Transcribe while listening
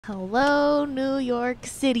Hello, New York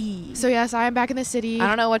City. So yes, I am back in the city. I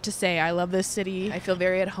don't know what to say. I love this city. I feel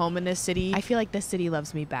very at home in this city. I feel like this city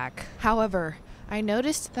loves me back. However, I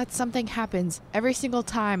noticed that something happens every single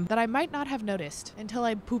time that I might not have noticed until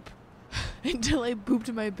I pooped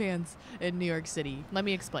my pants in New York City. Let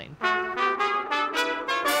me explain.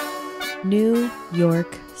 New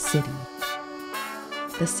York City.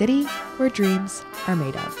 The city where dreams are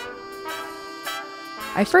made of.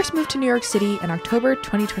 I first moved to New York City in October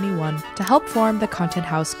 2021 to help form the content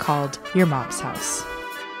house called Your Mom's House.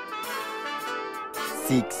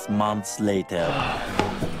 6 months later.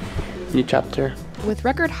 New chapter. With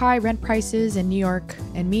record high rent prices in New York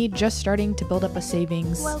and me just starting to build up a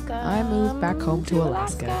savings, I moved back home to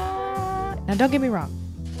Alaska. Now don't get me wrong,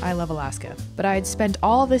 I love Alaska, but I had spent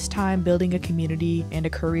all this time building a community and a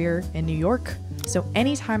career in New York. So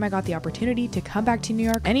anytime I got the opportunity to come back to New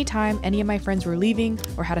York, anytime any of my friends were leaving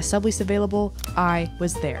or had a sublease available, I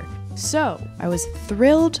was there. So I was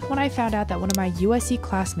thrilled when I found out that one of my USC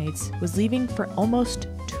classmates was leaving for almost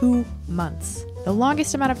 2 months. The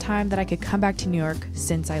longest amount of time that I could come back to New York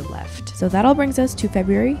since I left. So that all brings us to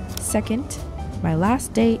February 2nd, my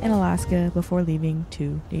last day in Alaska before leaving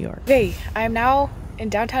to New York. Okay, I am now in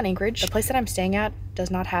downtown Anchorage. The place that I'm staying at does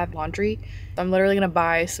not have laundry. I'm literally gonna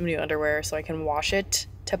buy some new underwear so I can wash it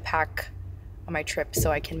to pack on my trip so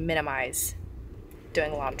I can minimize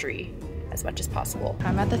doing laundry as much as possible.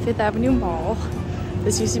 I'm at the 5th Avenue Mall.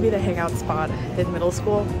 This used to be the hangout spot in middle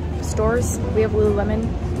school. Stores, we have Lululemon.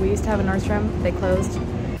 We used to have a Nordstrom, they closed.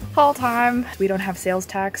 Haul time. We don't have sales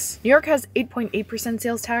tax. New York has 8.8%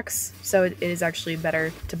 sales tax, so it is actually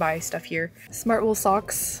better to buy stuff here. Smart wool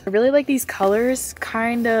socks. I really like these colors,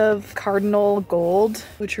 kind of cardinal gold,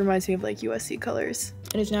 which reminds me of like USC colors.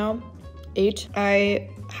 It is now 8. I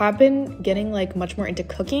have been getting like much more into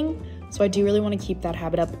cooking, so I do really want to keep that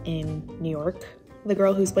habit up in New York. The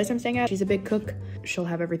girl whose place I'm staying at, she's a big cook. She'll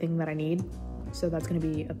have everything that I need, so that's gonna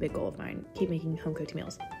be a big goal of mine. Keep making home-cooked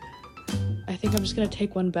meals. I think I'm just gonna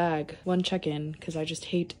take one bag, one check-in, because I just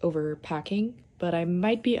hate overpacking, but I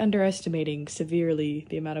might be underestimating severely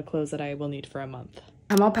the amount of clothes that I will need for a month.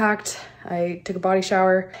 I'm all packed. I took a body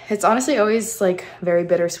shower. It's honestly always like very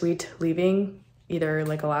bittersweet leaving either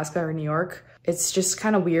like Alaska or New York. It's just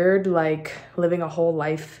kind of weird, like living a whole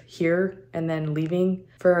life here and then leaving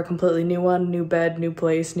for a completely new one, new bed, new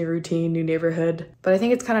place, new routine, new neighborhood. But I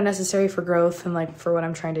think it's kind of necessary for growth and like for what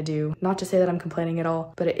I'm trying to do. Not to say that I'm complaining at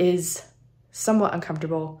all, but it is somewhat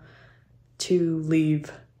uncomfortable to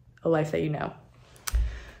leave a life that you know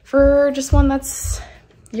for just one that's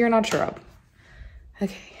you're not sure of.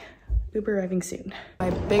 Okay, Uber arriving soon. My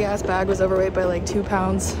big ass bag was overweight by like 2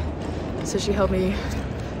 pounds, so she helped me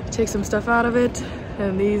take some stuff out of it,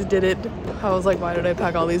 and these did it. I was like, why did I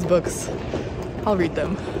pack all these books? I'll read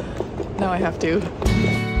them. Now I have to.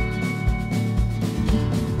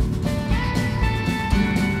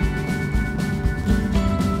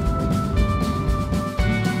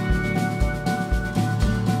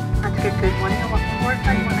 Good morning and welcome aboard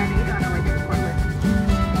Flight 198 on our way to the Portland.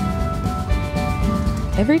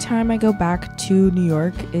 Every time I go back to New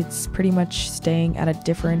York, it's pretty much staying at a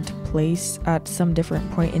different place at some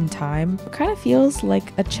different point in time. It kind of feels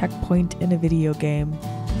like a checkpoint in a video game.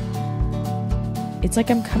 It's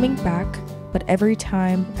like I'm coming back, but every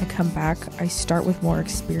time I come back, I start with more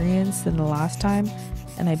experience than the last time,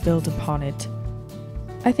 and I build upon it.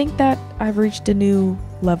 I think that I've reached a new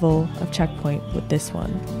level of checkpoint with this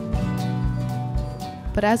one.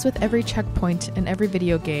 But as with every checkpoint in every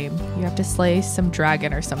video game, you have to slay some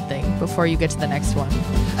dragon or something before you get to the next one.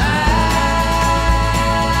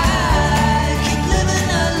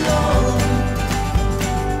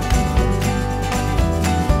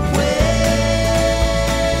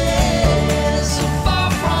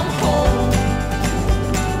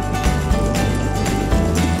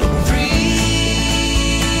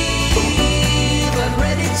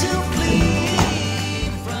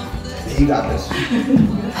 You got this.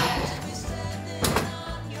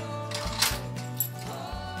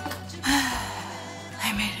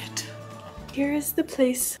 I made it. Here is the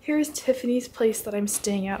place. Here is Tiffany's place that I'm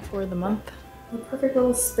staying at for the month. A perfect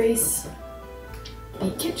little space.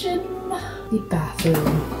 A kitchen. A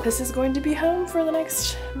bathroom. This is going to be home for the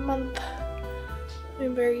next month.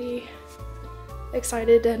 I'm very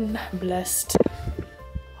excited and blessed.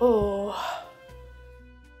 Oh.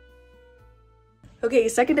 Okay,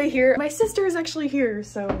 second day here. My sister is actually here,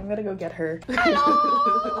 so I'm gonna go get her.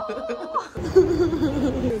 Hello!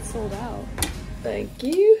 It's sold out. Thank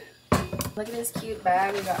you. Look at this cute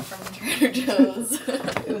bag we got from Trader Joe's.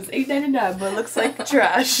 It was $8.99, but it looks like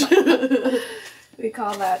trash. We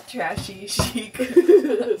call that trashy chic.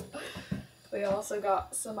 We also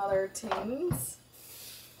got some other things.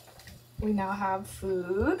 We now have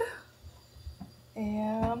food.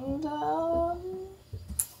 And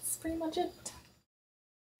that's pretty much it.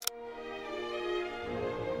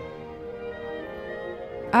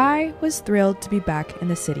 I was thrilled to be back in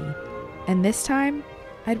the city, and this time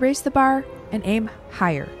I'd raise the bar and aim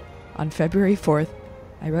higher. On February 4th,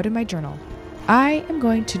 I wrote in my journal, I am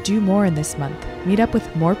going to do more in this month, meet up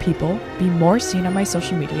with more people, be more seen on my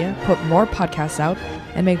social media, put more podcasts out,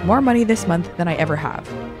 and make more money this month than I ever have.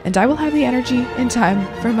 And I will have the energy and time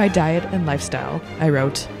for my diet and lifestyle, I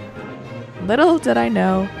wrote. Little did I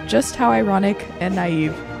know just how ironic and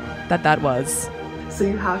naive that was. So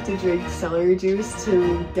you have to drink celery juice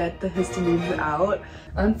to get the histamines out.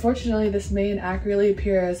 Unfortunately, this may inaccurately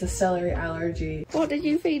appear as a celery allergy. What did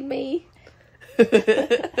you feed me?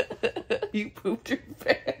 You pooped your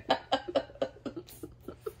pants.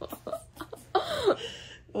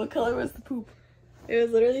 What color was the poop? It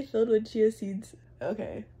was literally filled with chia seeds.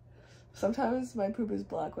 Okay. Sometimes my poop is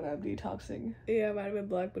black when I'm detoxing. Yeah, it might have been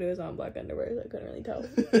black, but it was on black underwear, so I couldn't really tell.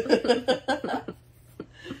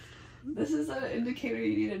 This is an indicator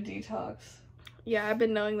you need a detox. Yeah, I've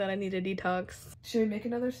been knowing that I need a detox. Should we make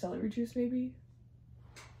another celery juice maybe?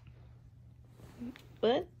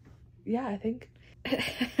 What? Yeah, I think.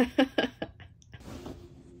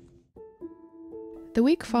 The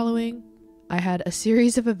week following, I had a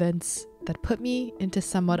series of events that put me into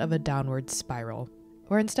somewhat of a downward spiral,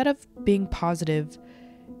 where instead of being positive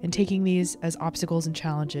and taking these as obstacles and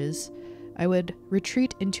challenges, I would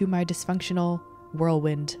retreat into my dysfunctional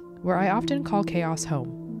whirlwind, where I often call chaos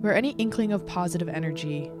home, where any inkling of positive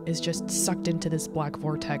energy is just sucked into this black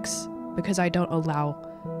vortex because I don't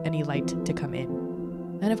allow any light to come in.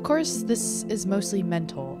 And of course, this is mostly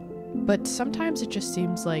mental, but sometimes it just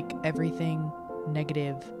seems like everything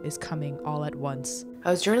negative is coming all at once.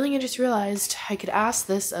 I was journaling and just realized I could ask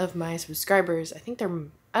this of my subscribers. I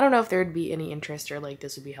don't know if there would be any interest or like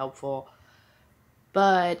this would be helpful,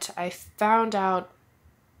 but I found out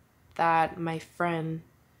that my friend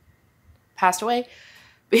passed away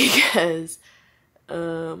because,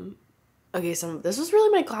 okay, so this was really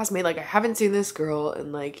my classmate. Like, I haven't seen this girl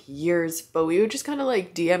in like years, but we would just kind of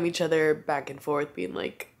like DM each other back and forth being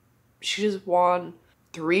like, she just won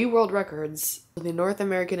 3 world records in the North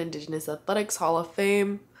American Indigenous Athletics Hall of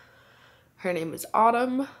Fame. Her name is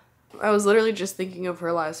Autumn. I was literally just thinking of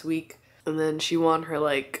her last week, and then she won her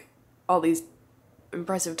like all these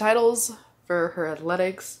impressive titles for her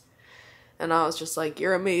athletics, and I was just like,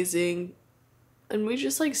 you're amazing. And we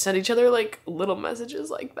just like sent each other like little messages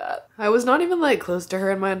like that. I was not even like close to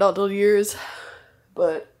her in my adulthood years,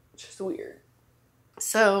 but it's just weird.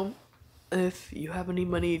 So if you have any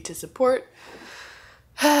money to support,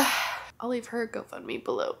 I'll leave her GoFundMe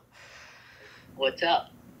below. What's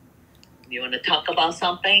up? You want to talk about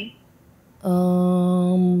something?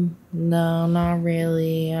 No, not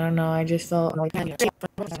really. I don't know. I just felt like. Guys,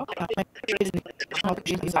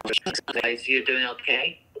 you doing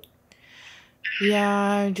okay?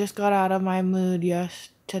 Yeah, I just got out of my mood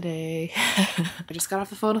yesterday. I just got off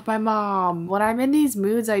the phone with my mom. When I'm in these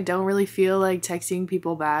moods, I don't really feel like texting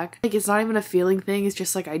people back. Like, it's not even a feeling thing. It's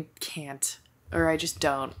just like I can't. Or I just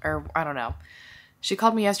don't. Or I don't know. She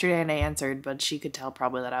called me yesterday and I answered, but she could tell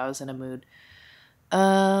probably that I was in a mood.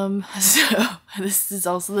 So this is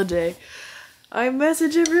also the day I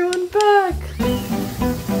message everyone back.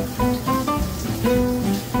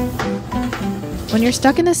 When you're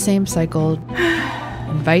stuck in the same cycle,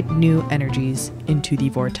 invite new energies into the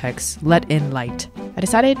vortex. Let in light. I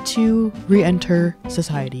decided to re-enter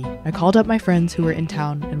society. I called up my friends who were in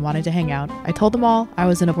town and wanted to hang out. I told them all I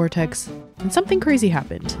was in a vortex, and something crazy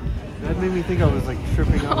happened. That made me think I was like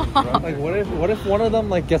tripping out. Like what if one of them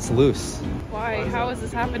like gets loose? Why? How is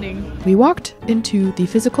this happening? We walked into the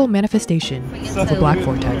physical manifestation of the black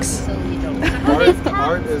vortex. Art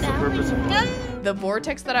is the purpose of life. The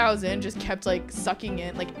vortex that I was in just kept like sucking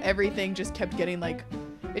in, like everything just kept getting like,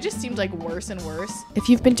 it just seemed like worse and worse. If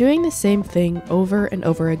you've been doing the same thing over and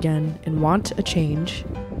over again and want a change,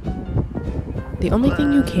 the only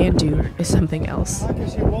thing you can do is something else.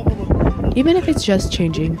 Even if it's just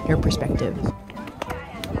changing your perspective.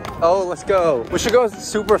 Oh, let's go. We should go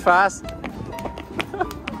super fast.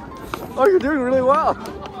 Oh, you're doing really well.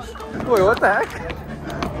 Wait, what the heck?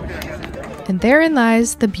 And therein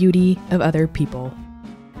lies the beauty of other people.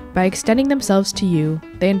 By extending themselves to you,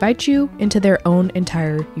 they invite you into their own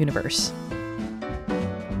entire universe.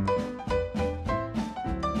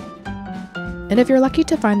 And if you're lucky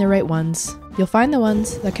to find the right ones, you'll find the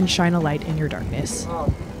ones that can shine a light in your darkness.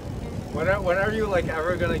 When are you like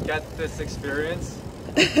ever gonna get this experience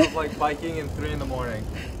of like biking in 3 in the morning?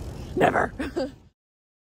 Never.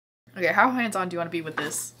 Okay, how hands-on do you want to be with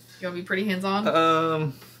this? You want to be pretty hands-on?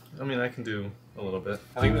 I mean, I can do a little bit.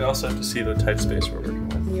 I think we also have to see the tight space we're working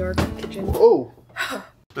with. New York kitchen. Whoa!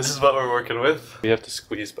 This is what we're working with. We have to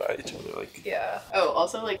squeeze by each other, like. Yeah. Oh,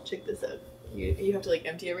 also, like, check this out. You have to, like,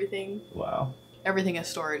 empty everything. Wow. Everything is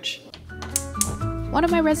storage. One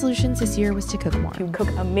of my resolutions this year was to cook more. To cook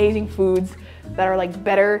amazing foods that are, like,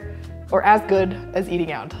 better or as good as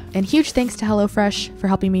eating out. And huge thanks to HelloFresh for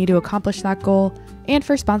helping me to accomplish that goal and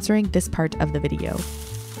for sponsoring this part of the video.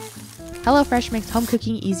 HelloFresh makes home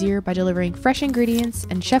cooking easier by delivering fresh ingredients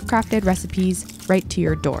and chef-crafted recipes right to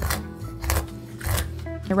your door.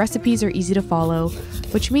 The recipes are easy to follow,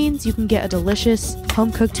 which means you can get a delicious,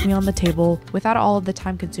 home-cooked meal on the table without all of the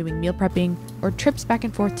time-consuming meal prepping or trips back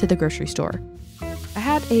and forth to the grocery store. I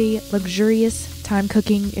had a luxurious time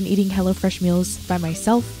cooking and eating HelloFresh meals by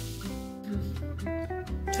myself.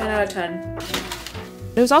 10 out of 10.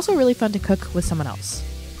 It was also really fun to cook with someone else.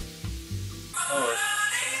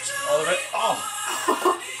 All of it? Oh!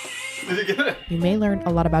 Did you get it? You may learn a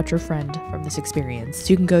lot about your friend from this experience, so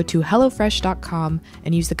you can go to HelloFresh.com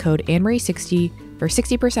and use the code Annemarie60 for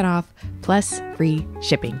 60% off plus free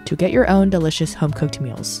shipping to get your own delicious home-cooked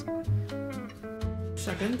meals.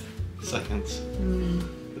 Seconds. It's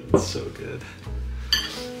so good.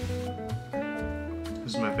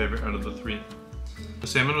 This is my favorite out of the three. The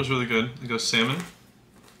salmon was really good. It goes salmon.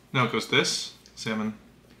 No, it goes this, salmon,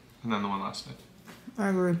 and then the one last night. I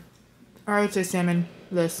agree. I would say salmon,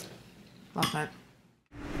 this, last night.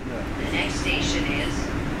 The next station is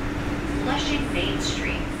Flushing Main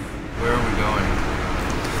Street. Where are we going?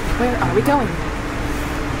 Where are we going?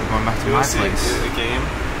 We're going back to my place. A game.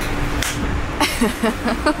 I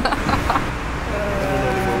don't know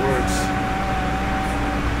any more words.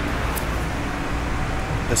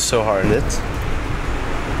 It's so hard.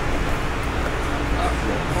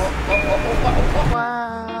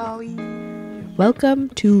 Wow. Welcome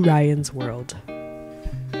to Ryan's world.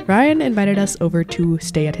 Ryan invited us over to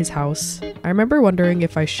stay at his house. I remember wondering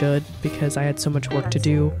if I should because I had so much work to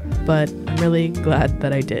do, but I'm really glad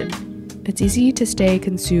that I did. It's easy to stay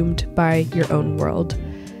consumed by your own world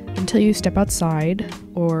until you step outside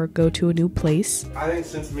or go to a new place. I think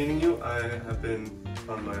since meeting you, I have been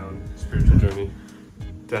on my own spiritual journey.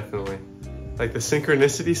 Definitely. Like the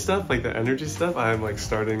synchronicity stuff, like the energy stuff, I'm like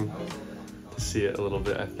starting to see it a little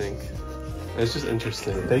bit, I think. It's just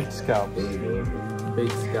interesting. Baked scalp.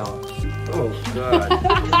 Baked scalp. Oh god.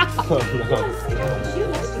 Oh no.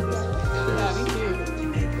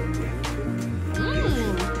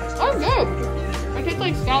 Oh, good. I taste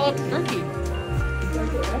like scalloped turkey.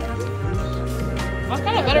 That's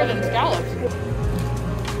kind of better than scallops.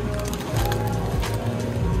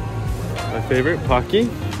 My favorite, Pocky.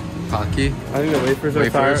 Pocky. I think the wafers are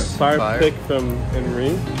fire pick from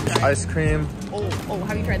NYC. Ice cream. Oh,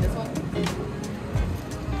 have you tried this one?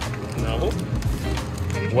 No.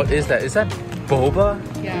 What is that? Is that boba?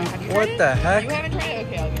 Yeah, have you tried What it? the heck? You haven't tried it?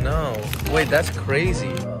 Okay, I'll get it. No. Wait, that's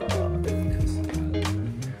crazy.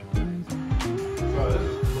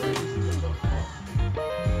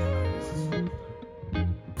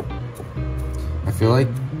 I feel like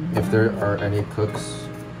if there are any cooks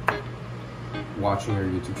watching your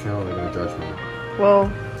YouTube channel, they're gonna judge me.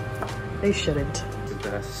 Well, they shouldn't. The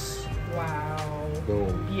best. Wow.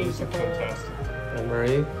 Boom. Beautiful.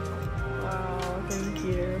 Anne-Marie? Wow, thank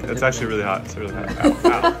you. It's actually really hot. It's really hot. Ow,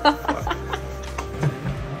 ow.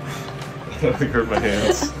 I hurt my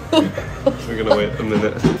hands. We're gonna wait a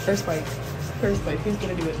minute. First bite. First bite. Who's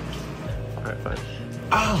gonna do it? Alright, fine.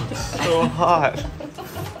 Ow, it's so hot.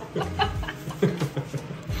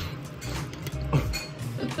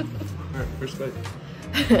 Alright, first bite.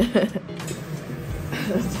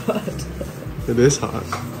 That's hot. It is hot.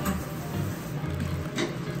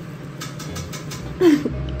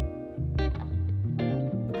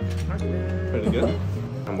 Pretty good.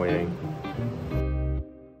 I'm waiting.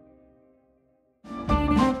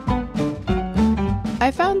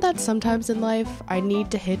 I found that sometimes in life, I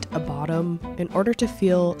need to hit a bottom in order to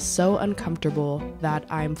feel so uncomfortable that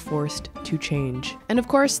I'm forced to change. And of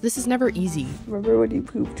course, this is never easy. Remember when you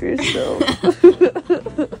pooped yourself?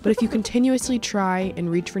 But if you continuously try and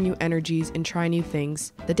reach for new energies and try new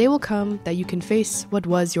things, the day will come that you can face what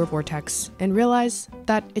was your vortex and realize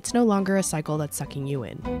that it's no longer a cycle that's sucking you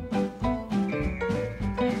in.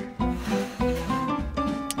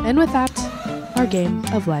 And with that, our game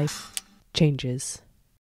of life changes.